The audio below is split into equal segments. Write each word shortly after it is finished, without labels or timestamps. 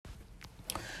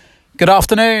Good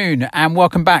afternoon and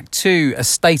welcome back to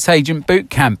Estate Agent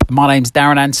Bootcamp. My name's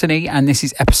Darren Anthony and this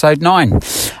is episode 9.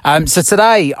 So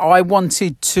today I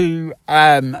wanted to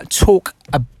talk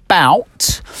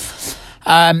about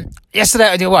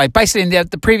yesterday. Basically in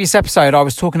the previous episode I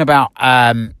was talking about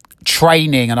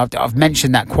training, and I've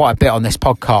mentioned that quite a bit on this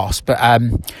podcast, but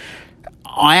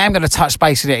I am going to touch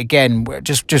base on it again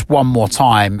just one more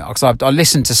time, because I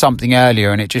listened to something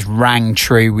earlier and it just rang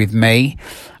true with me.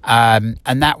 And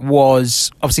that was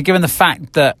obviously given the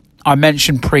fact that I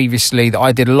mentioned previously that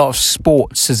I did a lot of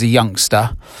sports as a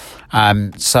youngster.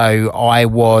 So I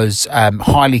was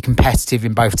highly competitive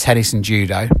in both tennis and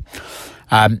judo.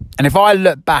 And if I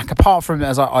look back, apart from,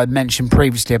 as I mentioned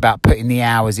previously, about putting the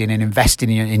hours in and investing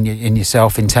in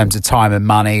yourself in terms of time and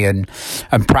money and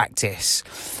practice,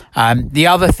 the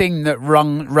other thing that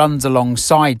runs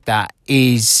alongside that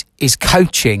is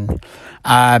coaching.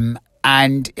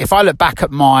 And if I look back at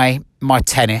my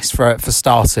tennis, for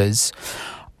starters,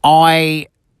 I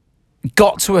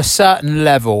got to a certain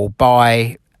level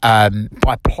by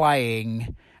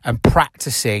playing and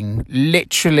practicing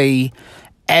literally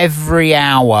every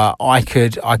hour I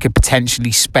could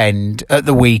potentially spend at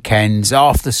the weekends,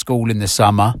 after school in the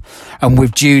summer, and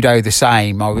with judo the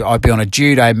same. I'd be on a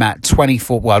judo mat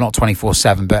not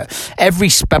 24/7,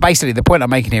 but basically the point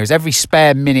I'm making here is every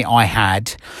spare minute I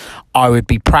had, I would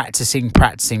be practicing.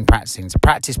 So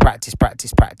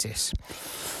practice.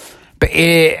 But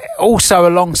also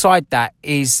alongside that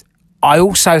is I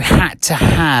also had to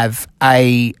have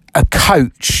a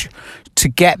coach to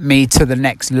get me to the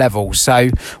next level. So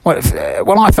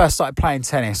when I first started playing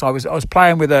tennis, I was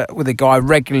playing with a guy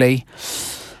regularly,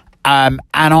 and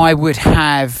I would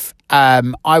have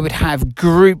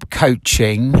group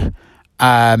coaching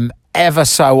ever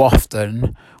so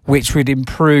often, which would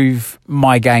improve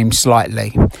my game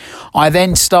slightly. I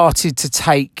then started to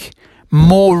take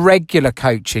more regular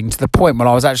coaching to the point where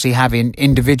I was actually having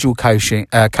individual coaching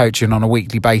on a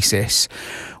weekly basis,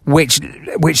 which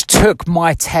took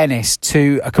my tennis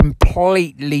to a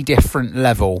completely different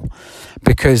level,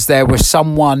 because there was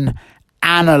someone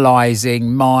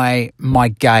analysing my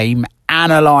game,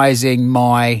 analysing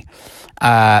my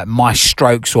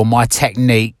strokes or my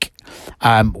technique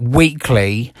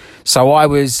weekly. So I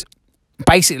was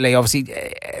basically obviously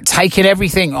taking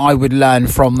everything I would learn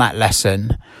from that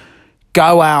lesson,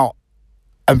 go out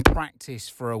and practice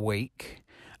for a week,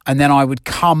 and then I would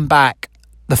come back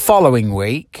the following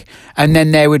week, and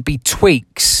then there would be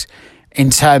tweaks in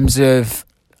terms of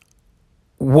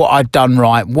what I'd done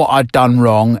right, what I'd done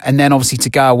wrong, and then obviously to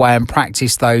go away and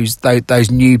practice those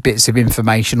new bits of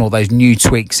information or those new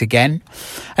tweaks again.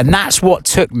 And that's what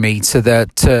took me to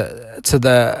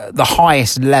the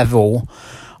highest level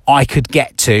I could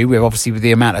get to, with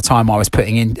the amount of time I was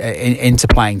putting into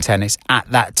playing tennis at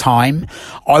that time.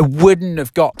 I wouldn't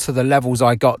have got to the levels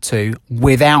I got to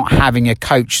without having a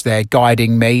coach there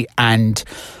guiding me and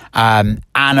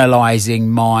analysing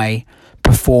my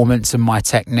performance and my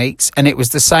techniques. And it was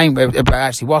the same, but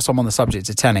actually, whilst I'm on the subject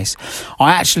of tennis,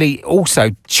 I actually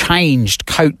also changed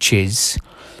coaches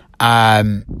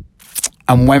and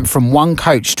went from one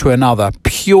coach to another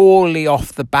purely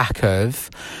off the back of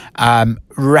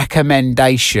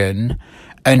recommendation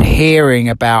and hearing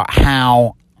about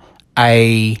how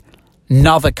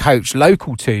another coach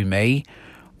local to me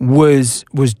was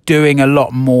doing a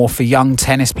lot more for young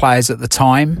tennis players at the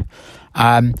time.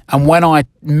 And when I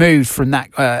moved from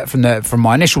that from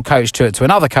my initial coach to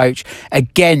another coach,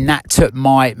 again that took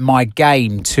my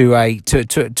game to a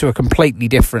completely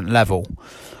different level.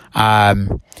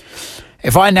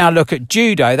 If I now look at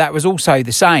judo, that was also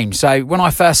the same. So when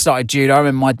I first started judo, I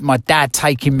remember my dad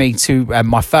taking me to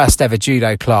my first ever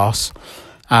judo class.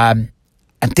 And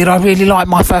did I really like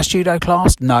my first judo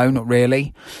class? No, not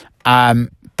really. But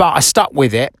I stuck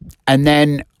with it. And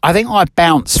then I think I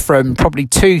bounced from probably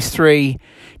 2-3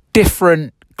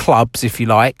 different clubs, if you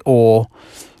like, or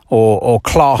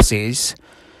classes,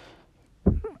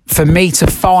 for me to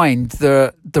find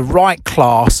the right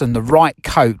class and the right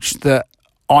coach that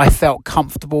I felt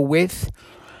comfortable with.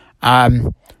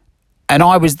 And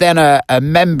I was then a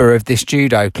member of this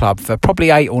judo club for probably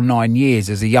 8 or 9 years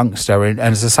as a youngster, and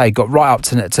as I say, got right up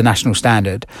to national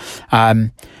standard.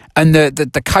 And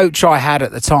the coach I had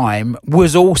at the time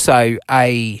was also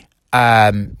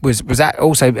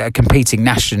competing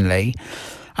nationally,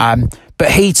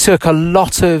 but he took a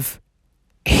lot of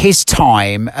his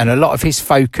time and a lot of his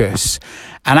focus,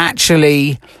 and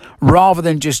actually, rather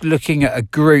than just looking at a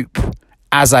group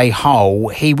as a whole,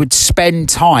 he would spend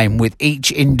time with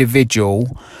each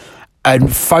individual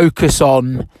and focus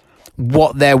on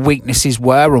what their weaknesses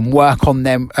were and work on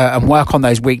them and work on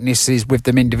those weaknesses with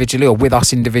them individually or with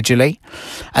us individually.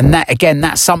 And that, again,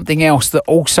 that's something else that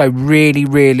also really,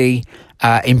 really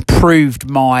improved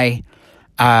my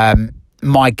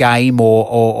my game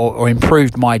or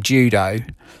improved my judo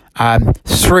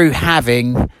through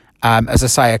having, as I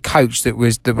say, a coach that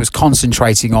was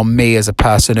concentrating on me as a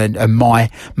person and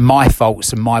my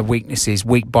faults and my weaknesses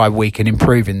week by week and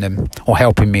improving them or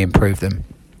helping me improve them.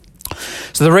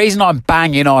 So the reason I'm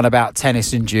banging on about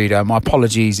tennis and judo, my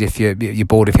apologies if you're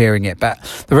bored of hearing it, but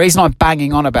the reason I'm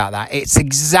banging on about that, it's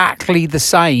exactly the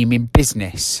same in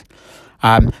business.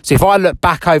 So if I look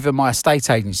back over my estate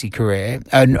agency career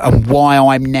and why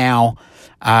I'm now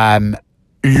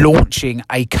launching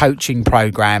a coaching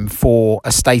program for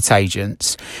estate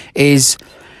agents is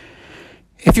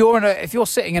if you're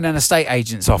sitting in an estate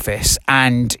agent's office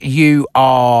and you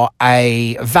are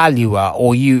a valuer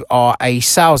or you are a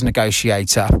sales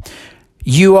negotiator,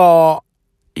 your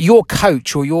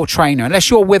coach or your trainer,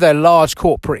 unless you're with a large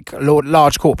corporate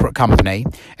company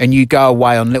and you go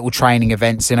away on little training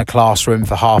events in a classroom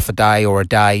for half a day or a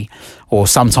day, or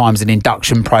sometimes an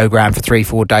induction program for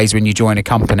 3-4 days when you join a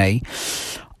company,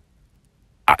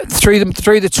 through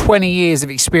the 20 years of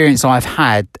experience I've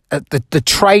had, the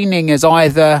training has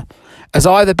either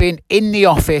been in the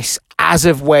office as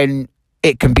of when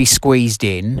it can be squeezed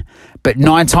in, but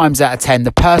 9 times out of 10,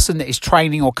 the person that is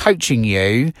training or coaching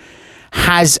you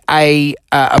has a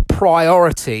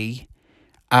priority,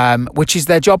 which is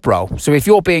their job role. So if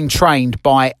you're being trained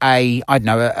by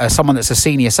someone that's a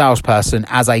senior salesperson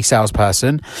as a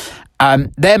salesperson,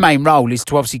 their main role is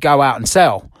to obviously go out and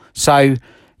sell. So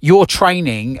your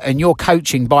training and your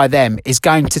coaching by them is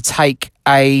going to take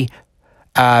a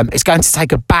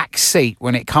back seat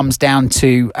when it comes down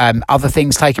to other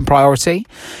things taking priority.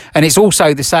 And it's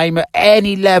also the same at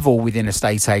any level within a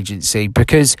state agency,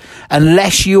 because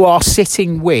unless you are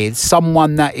sitting with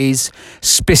someone that is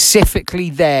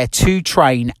specifically there to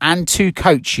train and to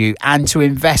coach you and to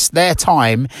invest their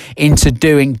time into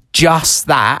doing just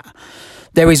that,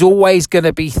 there is always going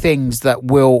to be things that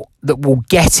will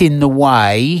get in the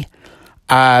way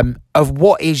of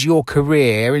what is your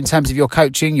career in terms of your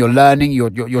coaching, your learning,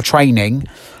 your training.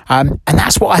 And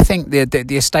that's what I think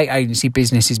the estate agency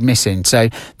business is missing. So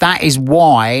that is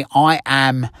why I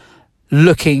am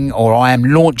launching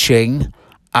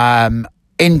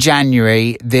in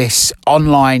January this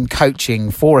online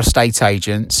coaching for estate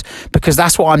agents, because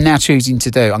that's what I'm now choosing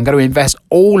to do. I'm going to invest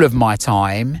all of my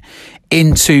time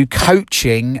into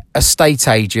coaching estate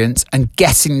agents and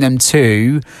getting them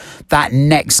to that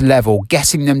next level,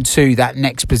 getting them to that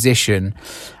next position,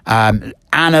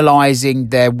 analysing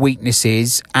their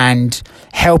weaknesses and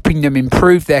helping them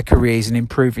improve their careers and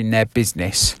improving their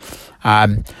business.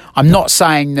 I'm not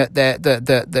saying that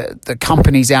the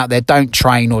companies out there don't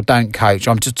train or don't coach.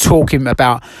 I'm just talking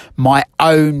about my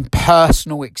own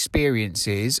personal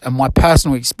experiences, and my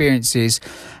personal experiences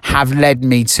have led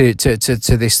me to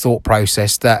this thought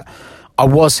process that I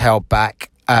was held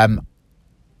back.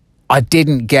 I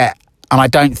didn't get, and I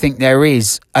don't think there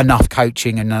is enough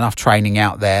coaching and enough training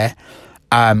out there.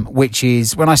 Which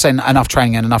is, when I say enough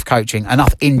training and enough coaching,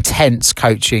 enough intense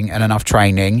coaching and enough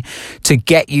training to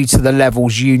get you to the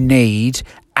levels you need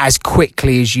as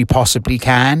quickly as you possibly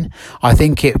can. I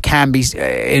think it can be,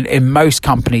 in most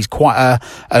companies, quite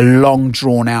a long,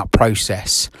 drawn-out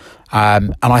process.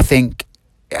 And I think,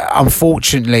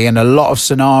 unfortunately, in a lot of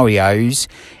scenarios,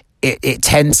 it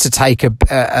tends to take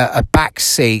a back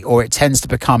seat, or it tends to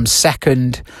become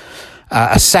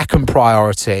a second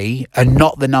priority and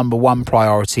not the number one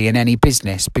priority in any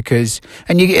business, because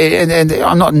and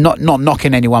I'm not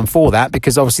knocking anyone for that,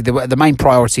 because obviously the main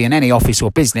priority in any office or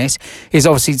business is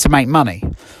obviously to make money.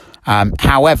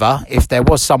 However, if there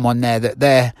was someone there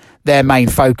that their main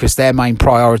focus, their main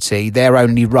priority, their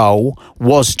only role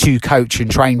was to coach and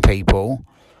train people,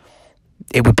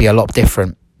 it would be a lot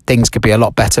different. Things could be a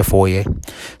lot better for you.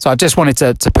 So I just wanted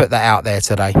to put that out there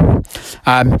today.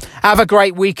 Have a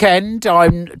great weekend.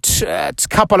 I'm a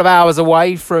couple of hours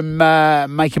away from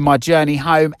making my journey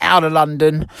home out of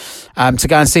London to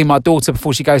go and see my daughter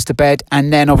before she goes to bed,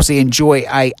 and then obviously enjoy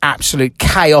a absolute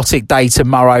chaotic day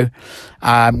tomorrow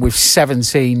with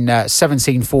 17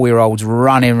 4-year-olds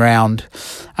running around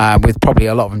with probably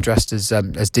a lot of them dressed as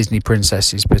Disney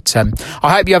princesses. But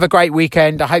I hope you have a great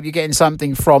weekend. I hope you're getting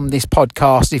something from this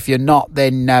podcast. If you're not,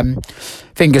 then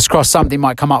fingers crossed something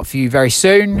might come up for you very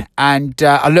soon. And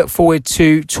I look forward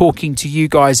to talking to you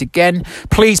guys again.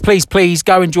 Please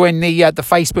go and join the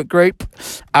Facebook group.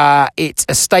 It's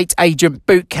Estate Agent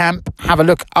Bootcamp. Have a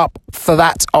look up for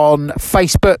that on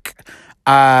Facebook.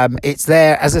 It's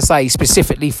there, as I say,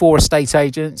 specifically for estate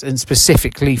agents and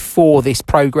specifically for this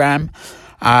program.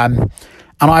 And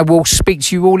I will speak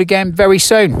to you all again very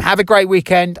soon. Have a great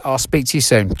weekend. I'll speak to you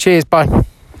soon. Cheers. Bye.